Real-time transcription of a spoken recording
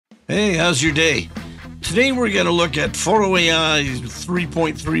Hey, how's your day? Today we're going to look at Photo AI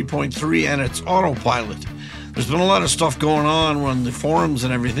 3.3.3 and its Autopilot. There's been a lot of stuff going on the forums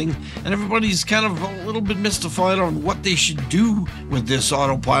and everything, and everybody's kind of a little bit mystified on what they should do with this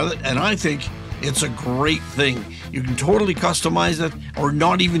Autopilot, and I think it's a great thing. You can totally customize it or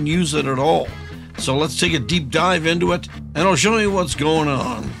not even use it at all. So let's take a deep dive into it, and I'll show you what's going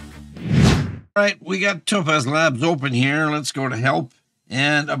on. All right, we got Topaz Labs open here. Let's go to Help.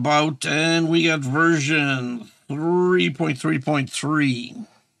 And we got version 3.3.3.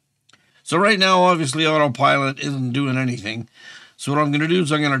 So right now, obviously, Autopilot isn't doing anything. So what I'm going to do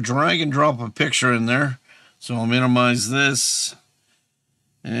is I'm going to drag and drop a picture in there. So I'll minimize this.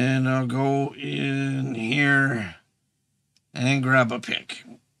 And I'll go in here and grab a pic.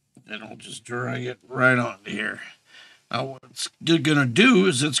 And I'll just drag it right onto here. Now what it's going to do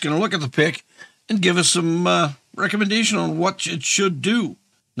is it's going to look at the pic and give us some recommendation on what it should do.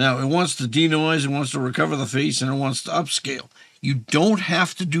 Now, it wants to denoise, it wants to recover the face, and it wants to upscale. You don't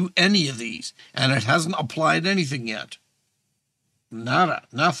have to do any of these, and it hasn't applied anything yet. Nada,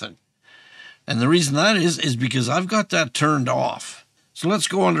 nothing. And the reason that is because I've got that turned off. So let's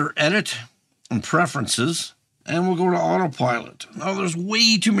go under Edit and Preferences, and we'll go to Autopilot. Now, there's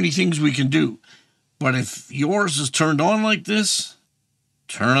way too many things we can do, but if yours is turned on like this,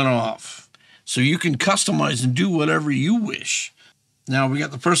 turn it off. So you can customize and do whatever you wish. Now we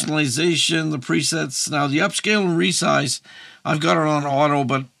got the personalization, the presets. Now the upscale and resize, I've got it on auto,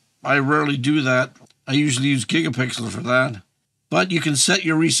 but I rarely do that. I usually use gigapixel for that. But you can set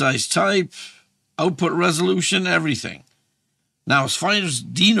your resize type, output resolution, everything. Now as far as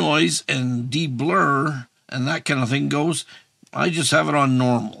denoise and deblur and that kind of thing goes, I just have it on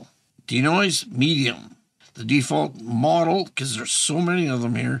normal. Denoise, medium. The default model, because there's so many of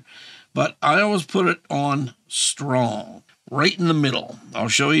them here, but I always put it on strong, right in the middle. I'll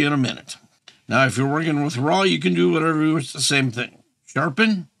show you in a minute. Now, if you're working with raw, you can do whatever you wish, the same thing.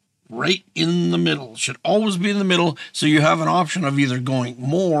 Sharpen, right in the middle. Should always be in the middle, so you have an option of either going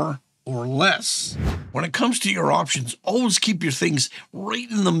more or less. When it comes to your options, always keep your things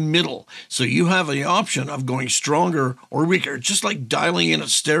right in the middle, so you have the option of going stronger or weaker, just like dialing in a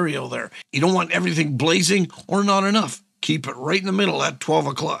stereo there. You don't want everything blazing or not enough. Keep it right in the middle at 12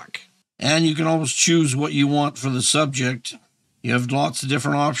 o'clock. And you can always choose what you want for the subject. You have lots of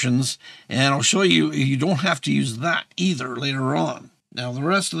different options, and I'll show you, you don't have to use that either later on. Now, the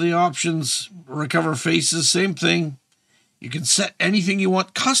rest of the options, recover faces, same thing. You can set anything you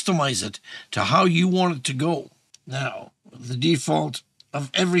want, customize it to how you want it to go. Now, the default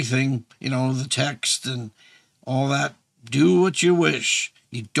of everything, the text and all that, do what you wish.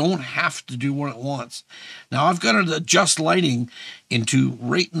 You don't have to do what it wants. Now, I've got to adjust lighting into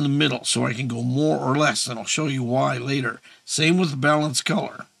right in the middle so I can go more or less, and I'll show you why later. Same with the balance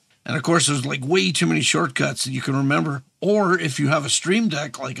color. And, of course, there's like way too many shortcuts that you can remember. Or if you have a Stream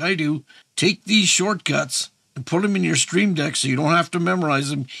Deck like I do, take these shortcuts and put them in your Stream Deck so you don't have to memorize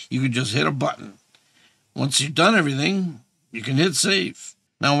them. You can just hit a button. Once you've done everything, you can hit save.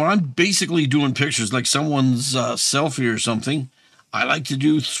 Now, when I'm basically doing pictures like someone's selfie or something, I like to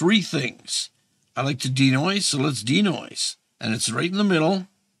do three things. I like to denoise, so let's denoise. And it's right in the middle,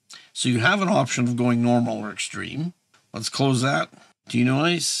 so you have an option of going normal or extreme. Let's close that.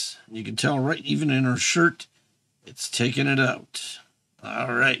 Denoise. You can tell right even in her shirt, it's taking it out.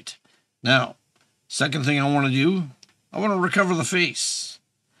 All right. Now, second thing I want to do, I want to recover the face.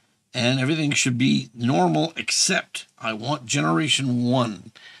 And everything should be normal, except I want generation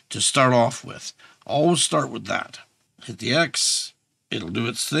 1 to start off with. Always start with that. Hit the X. It'll do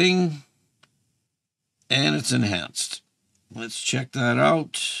its thing, and it's enhanced. Let's check that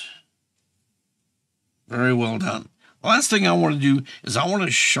out. Very well done. The last thing I want to do is I want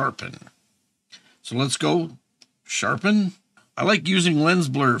to sharpen. So let's go sharpen. I like using lens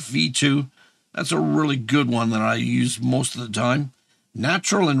blur V2. That's a really good one that I use most of the time.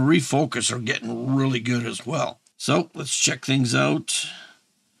 Natural and refocus are getting really good as well. So let's check things out.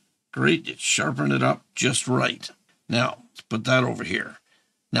 Great, it sharpened it up just right. Now, let's put that over here.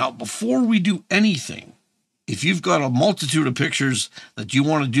 Now, before we do anything, if you've got a multitude of pictures that you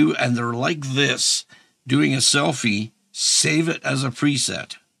want to do and they're like this, doing a selfie, save it as a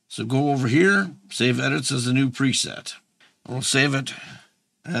preset. So go over here, save edits as a new preset. We'll save it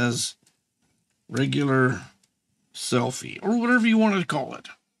as regular selfie, or whatever you want to call it.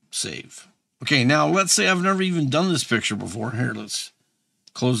 Save. Okay, now let's say I've never even done this picture before. Here, let's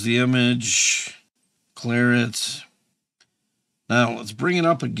close the image, clear it. Now, let's bring it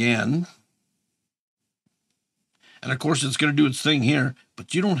up again. And, of course, it's going to do its thing here,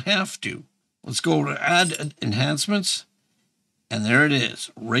 but you don't have to. Let's go to Add Enhancements, And there it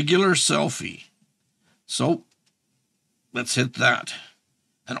is, regular selfie. So let's hit that.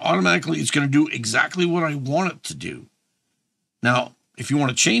 And automatically it's going to do exactly what I want it to do. Now, if you want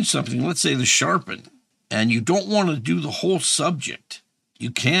to change something, let's say the sharpen, and you don't want to do the whole subject,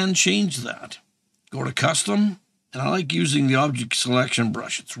 you can change that. Go to custom, and I like using the object selection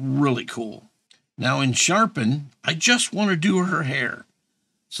brush. It's really cool. Now in sharpen, I just want to do her hair.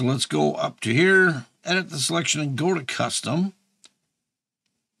 So let's go up to here, edit the selection, and go to custom.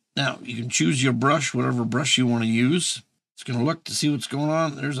 Now you can choose your brush, whatever brush you want to use. It's going to look to see what's going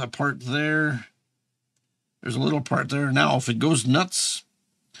on. There's a part there. There's a little part there. Now, if it goes nuts,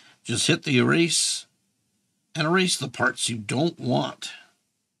 just hit the erase and erase the parts you don't want.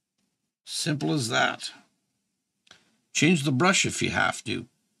 Simple as that. Change the brush if you have to.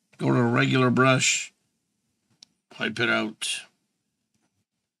 Go to a regular brush, wipe it out,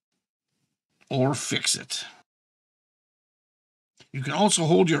 or fix it. You can also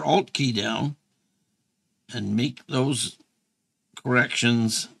hold your Alt key down and make those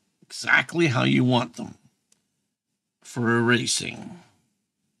corrections exactly how you want them for erasing.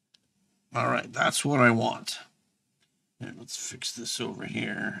 All right, that's what I want. And let's fix this over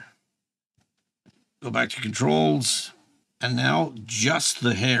here. Go back to controls, and now just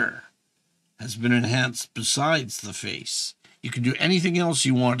the hair has been enhanced besides the face. You can do anything else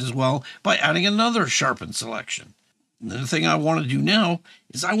you want as well by adding another sharpen selection. The thing I want to do now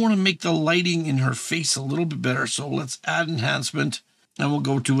is I want to make the lighting in her face a little bit better. So let's add enhancement, and we'll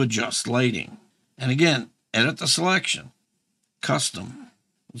go to adjust lighting. And again, edit the selection, custom.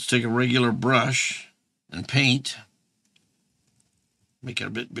 Let's take a regular brush and paint, make it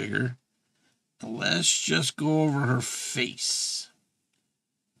a bit bigger. And let's just go over her face.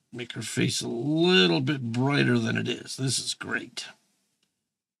 Make her face a little bit brighter than it is. This is great.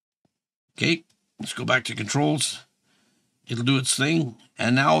 Okay, let's go back to controls. It'll do its thing,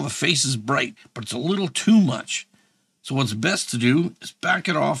 and now the face is bright, but it's a little too much. So what's best to do is back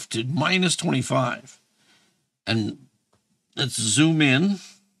it off to -25. And let's zoom in.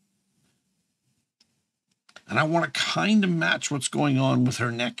 And I want to kind of match what's going on with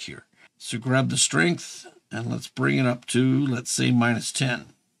her neck here. So grab the strength, and let's bring it up to, let's say, -10.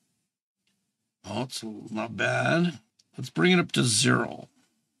 Oh, it's not bad. Let's bring it up to 0.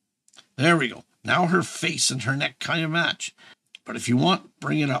 There we go. Now her face and her neck kind of match. But if you want,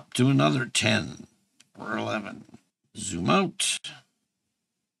 bring it up to another 10 or 11. Zoom out.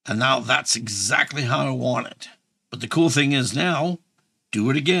 And now that's exactly how I want it. But the cool thing is now, do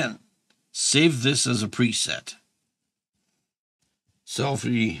it again. Save this as a preset.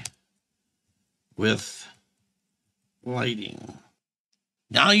 Selfie with lighting.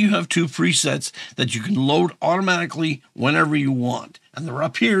 Now you have 2 presets that you can load automatically whenever you want. And they're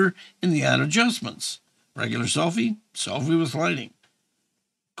up here in the add adjustments. Regular selfie, selfie with lighting.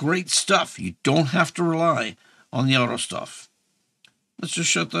 Great stuff. You don't have to rely on the auto stuff. Let's just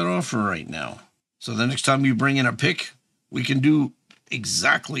shut that off for right now. So the next time you bring in a pic, we can do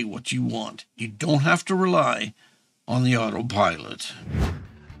exactly what you want. You don't have to rely on the autopilot.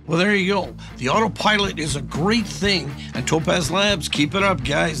 Well, there you go. The autopilot is a great thing, and Topaz Labs, keep it up,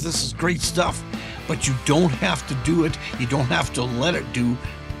 guys. This is great stuff. But you don't have to do it. You don't have to let it do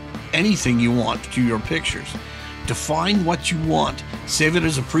anything you want to your pictures. Define what you want. Save it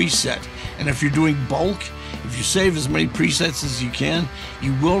as a preset. And if you're doing bulk, if you save as many presets as you can,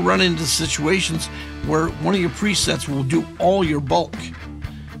 you will run into situations where one of your presets will do all your bulk.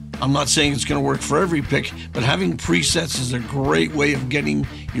 I'm not saying it's going to work for every pic, but having presets is a great way of getting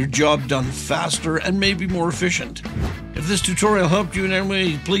your job done faster and maybe more efficient. If this tutorial helped you in any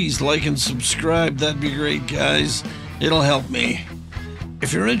way, please like and subscribe. That'd be great, guys. It'll help me.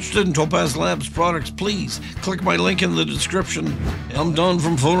 If you're interested in Topaz Labs products, please click my link in the description. I'm Don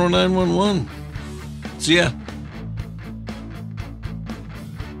from Photo 911. See ya.